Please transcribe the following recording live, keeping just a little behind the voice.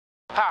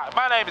Hi,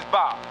 my name is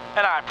Bob,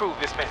 and I approve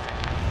this message.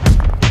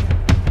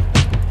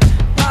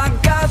 I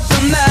got the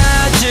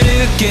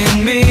magic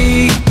in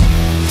me.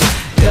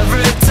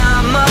 Every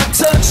time I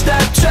touch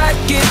that track,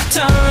 it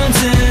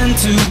turns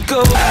into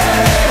gold.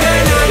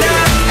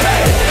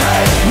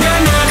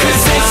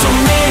 Cause there's so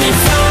many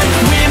fine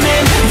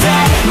women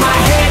that my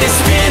head is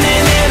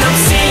spinning, and I'm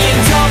seeing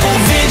double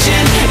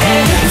vision.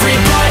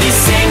 Everybody's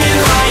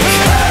singing like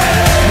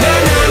na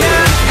na na,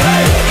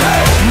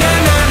 na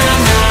na na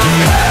na,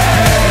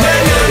 na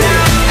na na,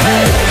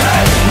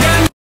 na.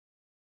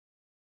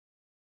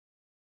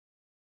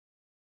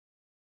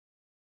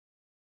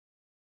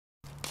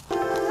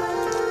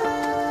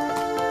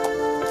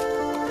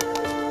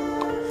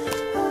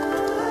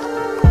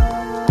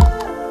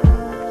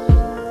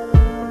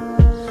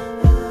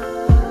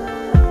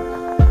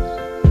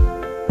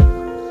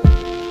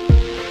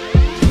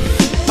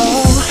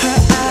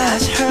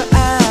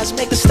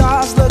 Make the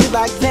stars look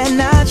like they're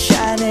not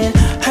shining.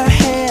 Her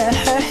hair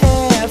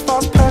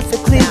falls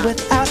perfectly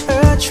without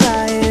her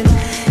trying.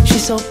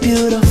 She's so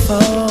beautiful,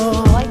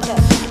 I like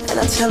that. And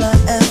I tell her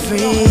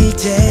every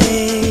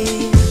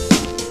day.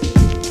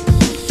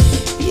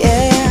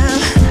 Yeah,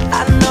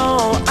 I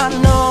know,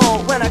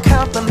 when I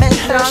compliment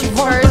her, she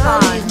won't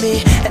believe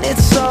me. And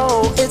it's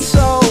so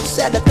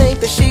sad to think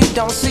that she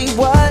don't see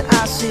what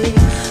I see.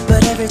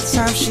 But every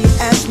time she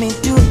asks me,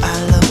 do I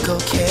look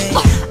okay?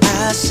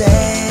 I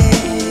say,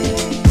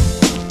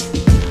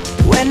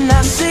 when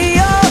I see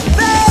your